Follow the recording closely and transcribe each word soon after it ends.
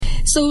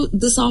So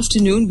this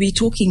afternoon, we're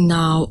talking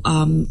now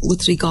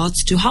with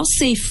regards to how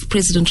safe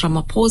President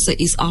Ramaphosa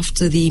is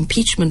after the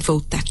impeachment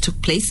vote that took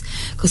place,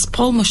 because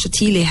Paul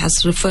Mashatile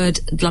has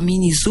referred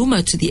Dlamini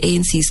Zuma to the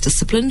ANC's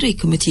disciplinary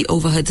committee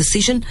over her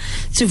decision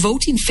to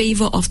vote in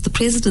favor of the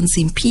president's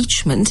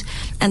impeachment.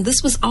 And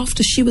this was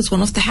after she was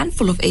one of the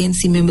handful of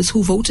ANC members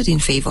who voted in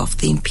favor of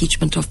the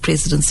impeachment of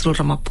President Cyril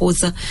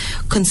Ramaphosa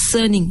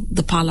concerning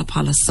the Phala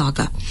Phala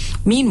saga.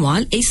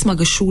 Meanwhile, Ace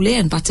Magashule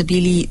and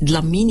Batabile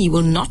Dlamini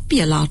will not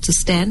be allowed to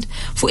stand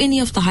for any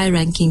of the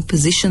high-ranking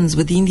positions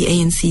within the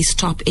ANC's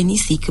top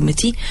NEC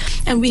committee.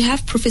 And we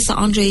have Professor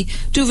Andre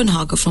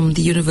Duvenhagen from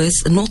the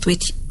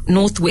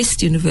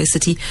Northwest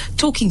University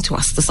talking to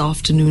us this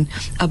afternoon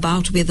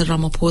about whether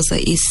Ramaphosa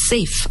is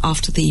safe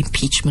after the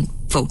impeachment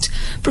vote.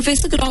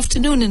 Professor, good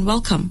afternoon and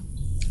welcome.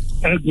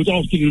 Good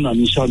afternoon,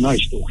 Anissa.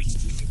 Nice talking.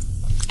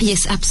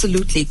 Yes,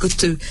 absolutely. Good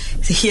to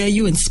hear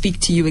you and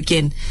speak to you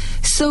again.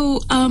 So,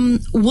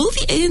 will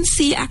the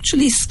ANC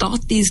actually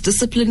start these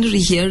disciplinary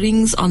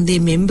hearings on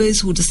their members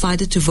who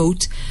decided to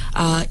vote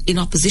in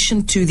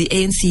opposition to the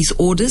ANC's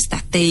orders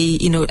that they,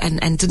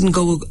 and didn't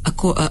go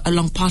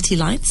along party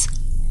lines?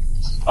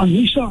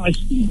 Anissa, I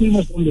think we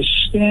must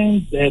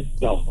understand that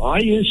the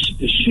highest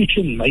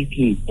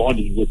decision-making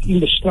body within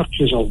the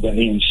structures of the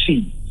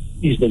ANC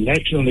is the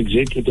National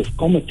Executive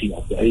Committee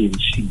of the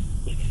ANC.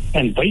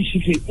 And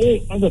basically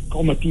all other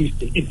committees,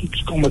 the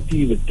Ethics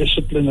Committee, the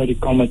Disciplinary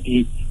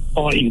Committee,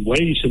 are in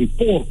ways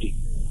reporting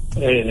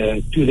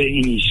to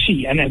the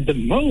NEC. And at the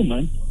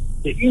moment,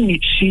 the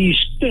NEC's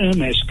term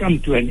has come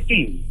to an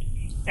end.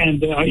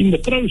 And they are in the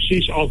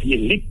process of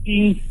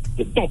electing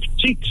the top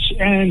 6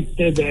 and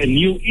the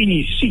new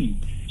NEC.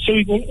 So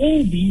it will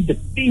all be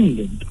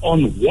dependent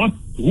on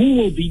who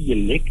will be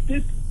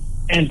elected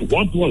and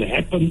what will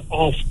happen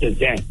after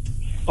that.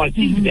 I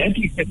think that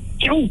is a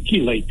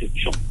calculated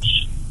choice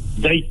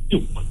they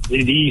took.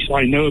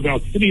 I know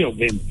about 3 of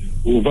them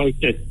who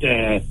voted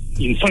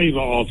in favor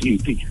of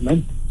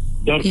impeachment,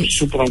 Dirk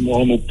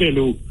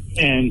Supramamopelo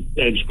and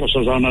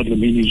Nkosazana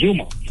Dlamini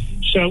Zuma.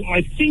 So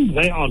I think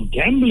they are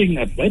gambling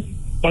a bit,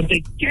 but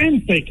they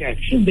can take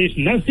action. There's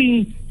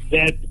nothing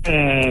that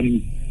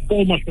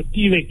Paul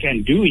Mashatile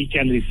can do. He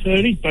can refer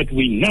it, but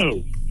we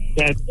know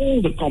that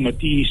all the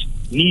committees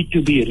need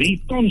to be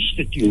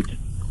reconstituted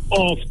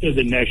after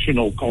the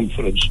national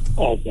conference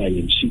of the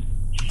ANC.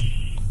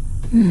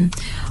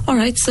 All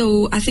right,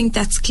 so I think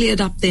that's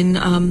cleared up then.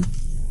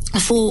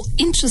 For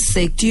interest's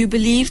sake, do you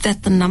believe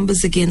that the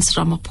numbers against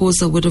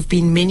Ramaphosa would have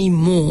been many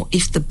more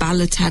if the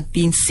ballot had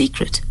been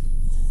secret?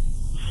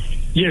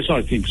 Yes,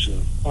 I think so.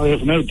 I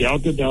have no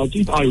doubt about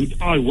it.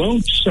 I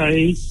won't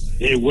say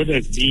there would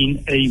have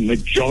been a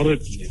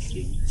majority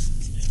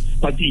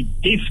against, but it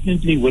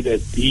definitely would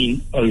have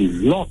been a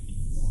lot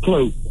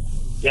closer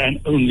than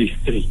only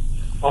 3.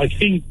 I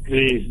think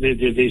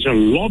there's a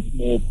lot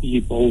more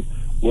people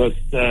with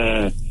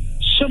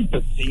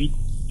sympathy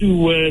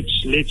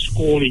towards, let's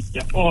call it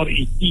the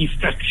RET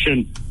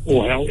faction,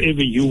 or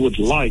however you would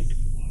like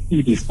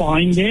to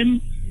define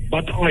them.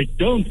 But I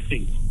don't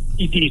think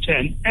it is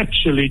an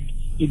absolute,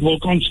 it will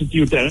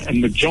constitute a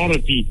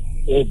majority,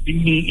 or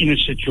being in a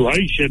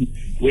situation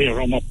where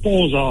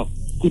Ramaphosa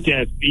could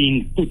have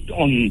been put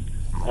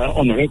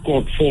on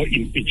record for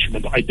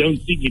impeachment. I don't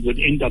think it would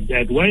end up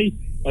that way,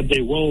 but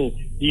there will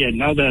be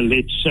another,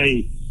 let's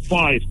say,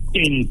 5,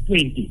 10,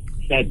 20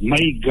 that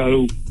may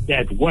go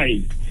that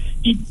way.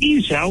 It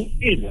is,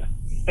 however,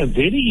 a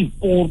very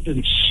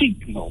important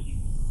signal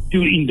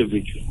to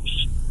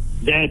individuals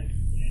that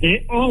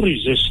there are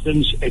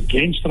resistance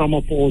against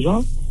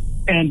Ramaphosa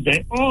and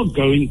they are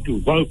going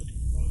to vote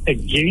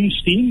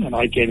against him. And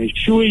I can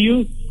assure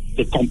you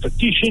the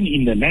competition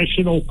in the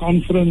national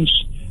conference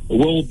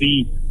will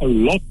be a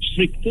lot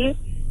stricter.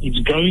 It's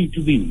going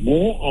to be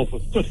more of a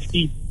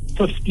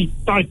 50-50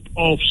 type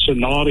of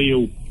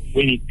scenario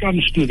when it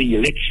comes to the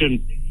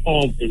election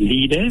of the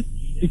leader,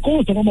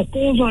 because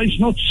Ramaphosa is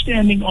not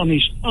standing on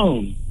his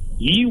own.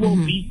 He will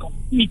be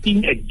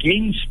competing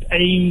against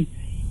a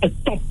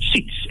top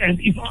 6. And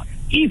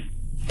if,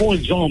 for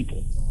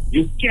example,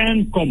 you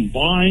can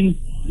combine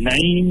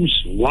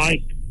names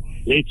like,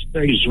 let's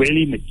say,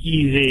 Zweli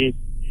Mkhize,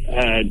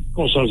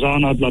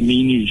 Nkosazana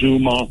Dlamini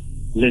Zuma,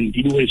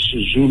 Lindiwe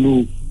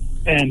Sisulu,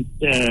 and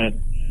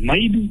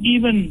maybe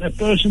even a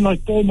person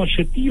like Paul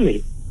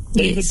Mashatile,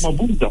 David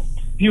Mabuza.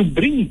 You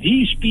bring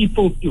these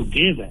people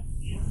together,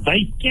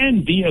 they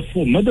can be a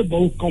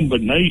formidable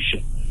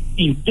combination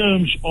in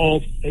terms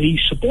of a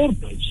support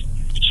base.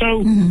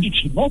 So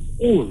it's not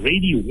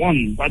already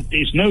won, but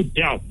there's no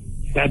doubt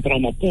that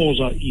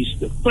Ramaphosa is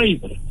the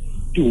favorite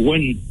to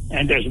win.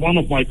 And as one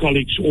of my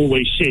colleagues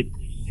always said,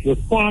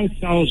 with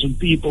 5,000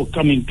 people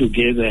coming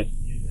together,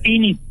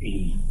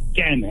 anything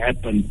can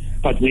happen.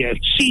 But we have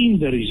seen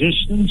the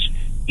resistance,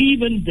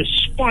 even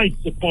despite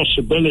the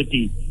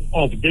possibility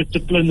of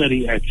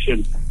disciplinary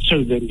action,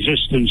 so the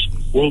resistance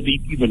will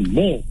be even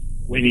more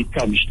when it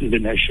comes to the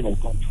national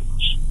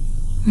conference.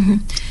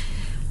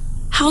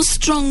 How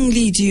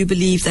strongly do you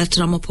believe that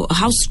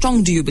how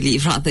strong do you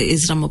believe, rather,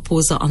 is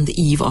Ramaphosa on the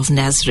eve of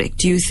Nasrec?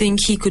 Do you think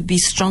he could be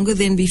stronger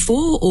than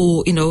before,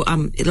 or,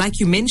 like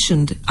you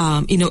mentioned,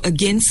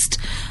 against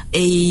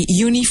a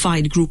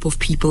unified group of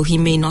people, he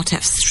may not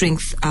have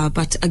strength,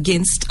 but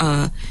against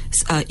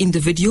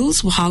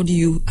individuals? How do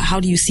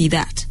you see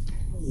that?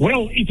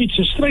 Well, if it's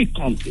a straight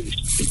contest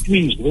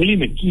between Zweli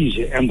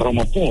Mkhize and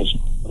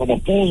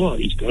Ramaphosa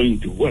is going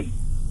to win.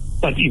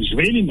 But if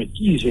Zweli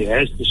Mkhize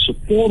has the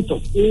support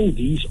of all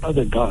these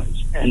other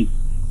guys and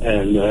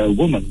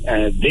women,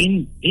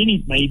 then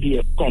it may be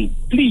a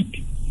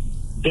completely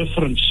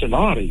different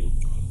scenario.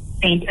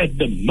 And at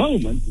the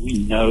moment, we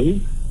know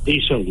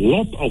there's a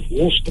lot of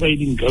horse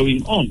trading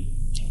going on.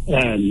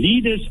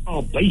 Leaders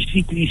are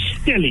basically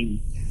selling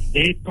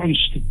their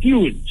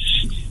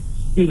constituents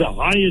to the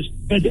highest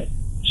bidder.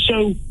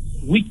 So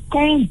we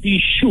can't be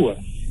sure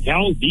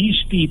how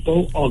these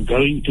people are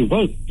going to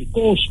vote,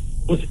 because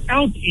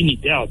without any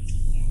doubt,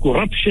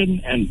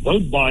 corruption and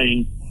vote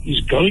buying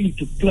is going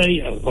to play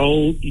a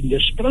role in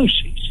this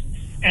process.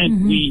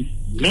 And we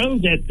know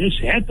that this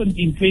happened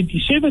in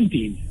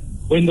 2017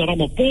 when the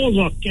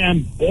Ramaphosa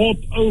camp bought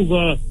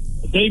over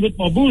David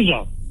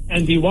Mabuza,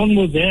 and he won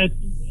with that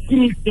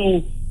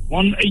crucial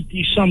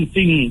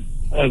 180-something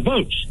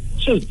votes.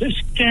 So this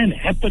can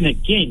happen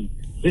again.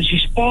 This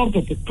is part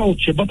of the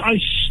culture, but I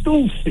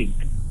still think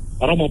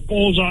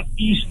Ramaphosa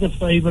is the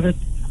favorite.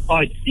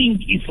 I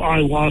think if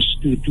I was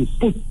to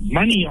put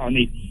money on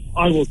it,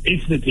 I will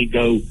definitely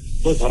go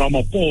with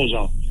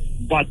Ramaphosa.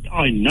 But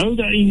I know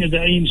the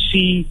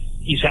ANC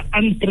is an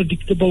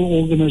unpredictable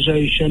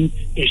organization,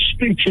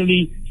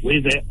 especially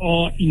where they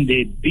are in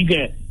their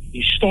bigger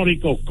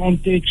historical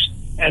context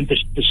and the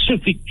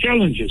specific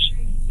challenges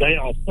they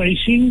are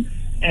facing.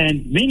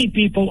 And many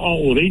people are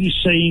already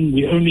saying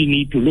we only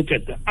need to look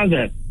at the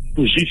other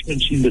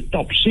positions in the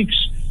top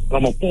 6.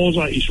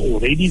 Ramaphosa is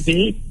already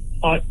there.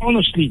 I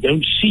honestly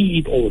don't see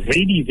it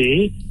already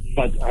there,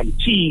 but I'm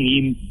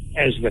seeing him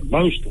as the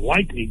most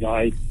likely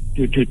guy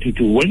to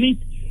win it.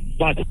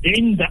 But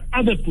then the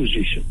other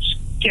positions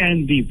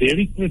can be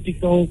very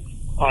critical.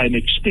 I'm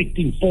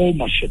expecting Paul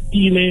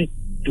Mashatile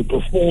to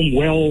perform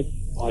well.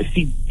 I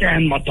think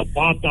Dan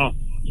Matapata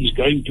is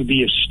going to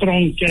be a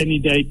strong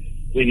candidate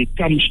when it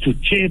comes to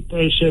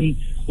chairperson.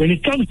 When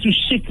it comes to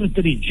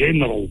Secretary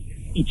General,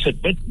 it's a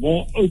bit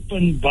more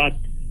open, but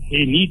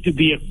there need to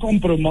be a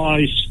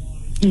compromise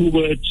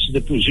towards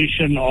the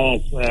position of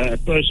a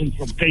person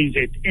from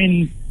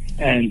KZN,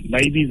 and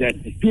maybe that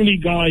Ntuli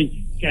guy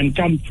can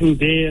come through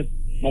there.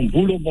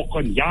 Nomvulo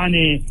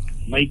Mokonyane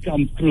may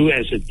come through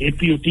as a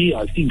deputy.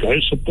 I think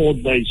her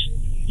support base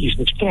is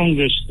the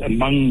strongest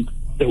among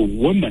the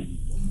women.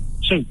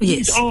 So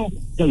these are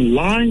the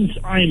lines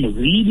I'm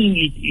reading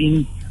it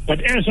in.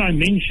 But as I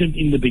mentioned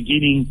in the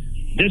beginning,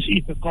 this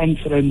is a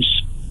conference.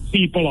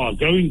 People are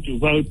going to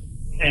vote,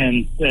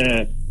 and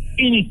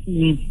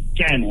anything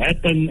can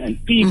happen,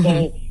 and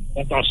people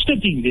that are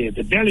sitting there,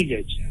 the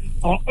delegates,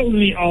 are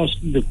only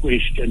asking the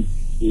question,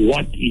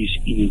 what is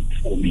in it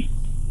for me?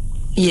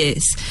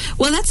 Yes.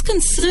 Well, that's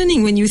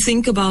concerning when you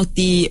think about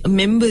the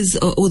members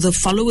or the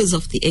followers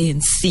of the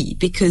ANC,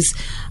 because,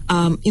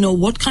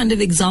 what kind of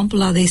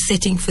example are they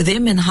setting for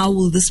them, and how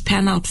will this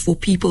pan out for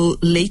people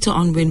later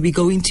on when we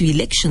go into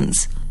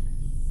elections?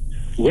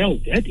 Well,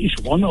 that is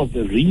one of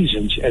the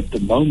reasons at the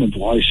moment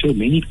why so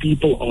many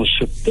people are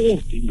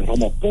supporting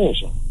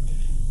Ramaphosa.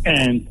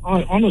 And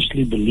I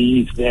honestly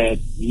believe that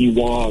he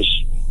was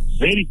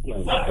very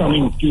close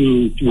coming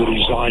to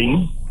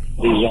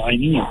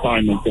resigning a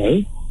time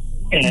ago.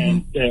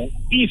 And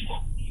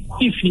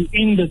if he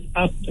ended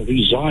up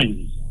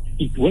resigning,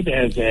 it would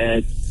have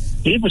had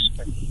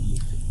devastating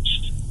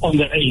effects on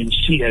the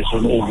ANC as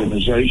an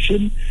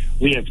organization.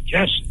 We have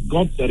just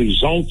got the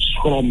results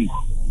from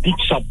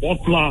Dixa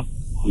Botla,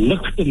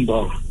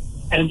 Lichtenberg,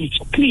 and it's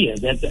clear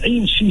that the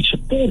ANC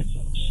support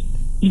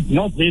is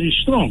not very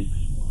strong.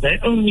 They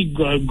only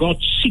got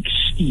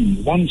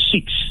 16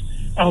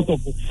 out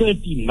of the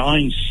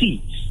 39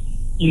 seats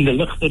in the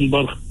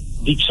Lichtenberg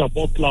Dixa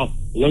Botla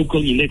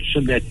local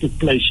election that took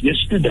place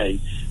yesterday.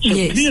 So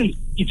clearly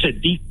it's a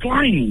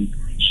declining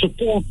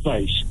support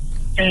base.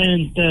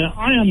 And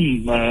I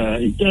am,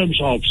 in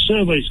terms of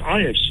surveys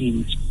I have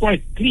seen, it's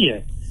quite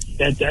clear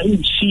that the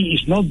ANC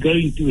is not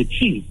going to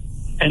achieve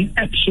an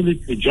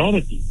absolute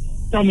majority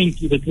coming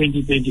to the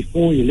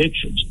 2024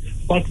 elections.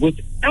 But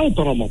without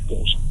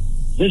Ramaphosa,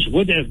 this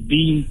would have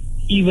been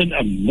even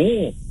a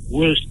more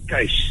worst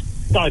case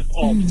type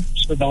of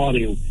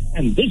scenario.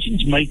 And this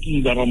is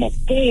making the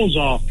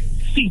Ramaphosa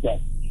figure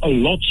a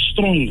lot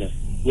stronger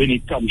when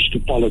it comes to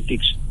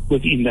politics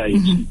within the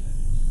ANC.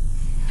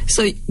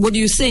 So what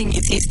you're saying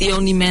is he's the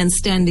only man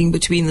standing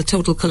between the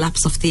total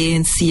collapse of the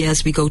ANC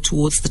as we go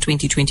towards the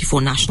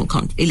 2024 national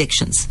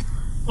elections?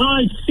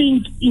 I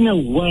think in a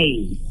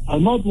way,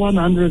 I'm not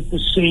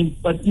 100%,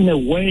 but in a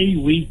way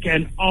we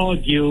can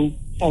argue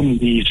on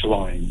these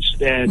lines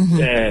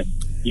that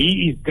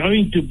he is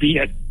going to be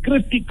a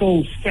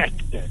critical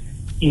factor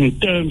in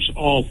terms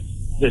of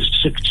the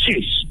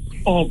success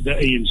of the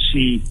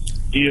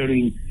ANC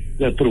during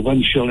the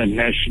provincial and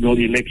national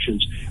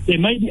elections. There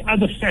may be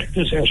other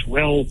factors as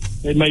well.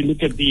 They may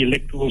look at the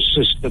electoral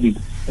system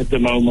at the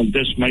moment.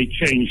 This may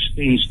change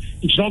things.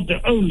 It's not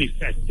the only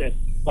factor,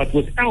 but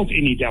without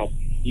any doubt,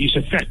 he's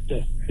a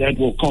factor that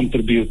will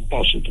contribute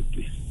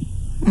positively.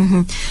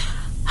 Mm-hmm.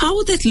 How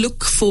would that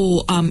look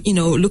for,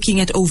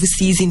 looking at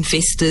overseas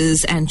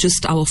investors and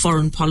just our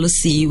foreign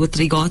policy with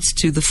regards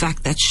to the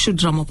fact that should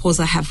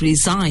Ramaphosa have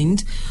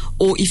resigned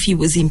or if he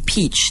was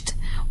impeached?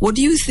 How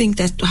do you think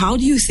that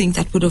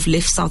would have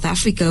left South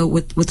Africa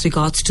with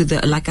regards to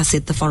like I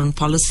said, the foreign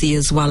policy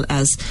as well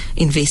as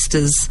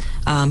investors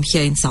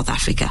here in South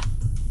Africa?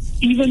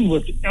 Even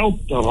without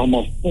the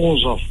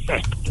Ramaphosa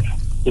factor,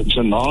 the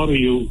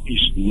scenario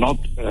is not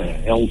a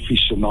healthy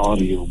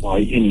scenario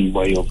by any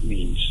way of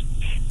means.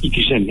 It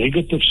is a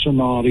negative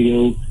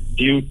scenario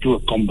due to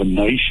a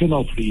combination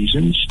of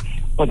reasons,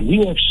 but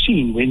we have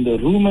seen when the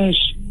rumors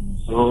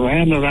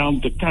ran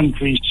around the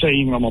country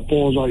saying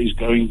Ramaphosa is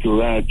going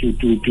to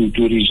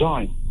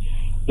resign,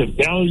 the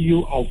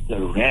value of the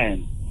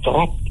rand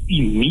dropped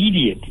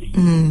immediately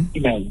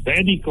in a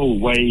radical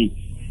way,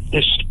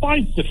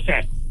 despite the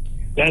fact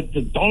that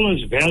the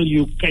dollar's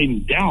value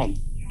came down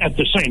at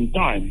the same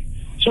time.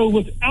 So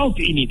without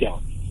any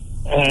doubt,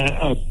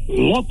 a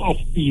lot of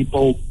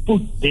people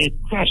put their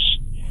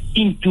trust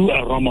into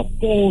a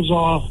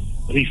Ramaphosa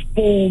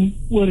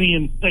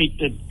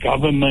reform-orientated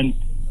government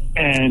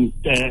and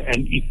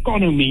an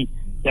economy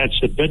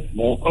that's a bit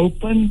more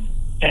open.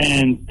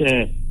 And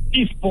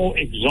if, for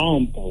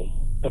example,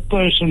 a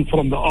person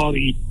from the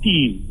RET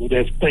would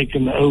have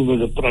taken over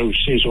the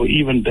process, or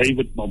even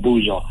David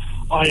Mabuza,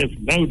 I have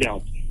no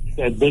doubt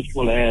that this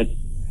will have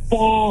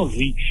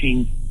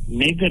far-reaching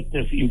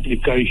negative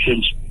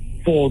implications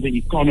for the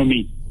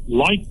economy,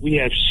 like we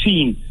have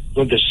seen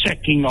with the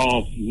sacking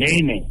of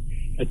Nene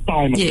a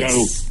time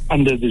ago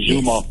under the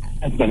Zuma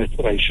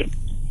administration.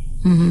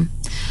 Mm-hmm.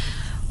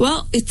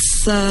 Well,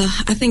 it's,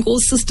 I think all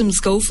systems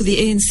go for the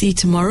ANC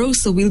tomorrow,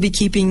 so we'll be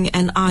keeping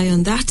an eye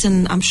on that,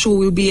 and I'm sure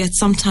we'll be at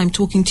some time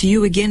talking to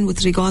you again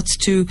with regards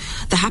to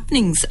the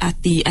happenings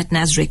at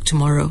Nasrec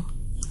tomorrow.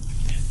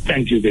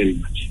 Thank you very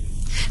much.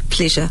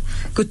 Pleasure.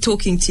 Good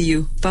talking to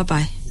you.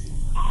 Bye-bye.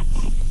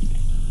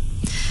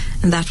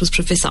 And that was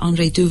Professor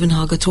Andre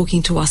Duvenhage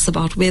talking to us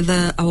about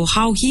whether or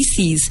how he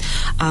sees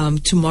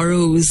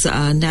tomorrow's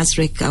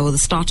Nasrec, or the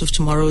start of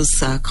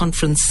tomorrow's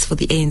conference for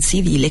the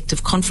ANC, the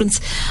elective conference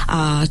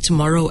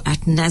tomorrow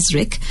at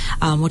Nasrec,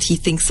 what he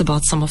thinks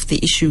about some of the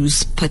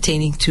issues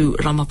pertaining to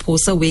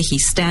Ramaphosa, where he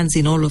stands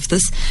in all of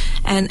this.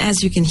 And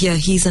as you can hear,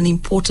 he's an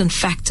important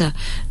factor,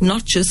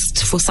 not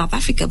just for South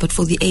Africa, but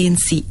for the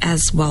ANC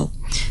as well.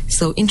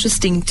 So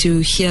interesting to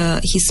hear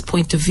his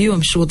point of view.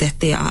 I'm sure that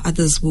there are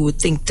others who would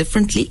think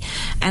differently.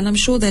 And I'm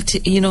sure that,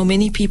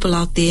 many people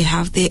out there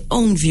have their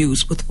own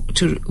views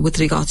with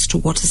regards to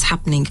what is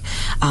happening,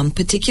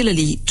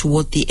 particularly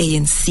toward the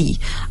ANC,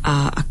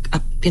 a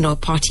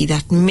party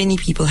that many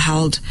people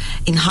held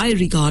in high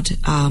regard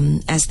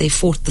as they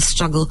fought the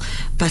struggle.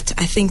 But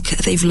I think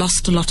they've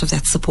lost a lot of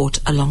that support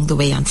along the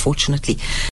way, unfortunately.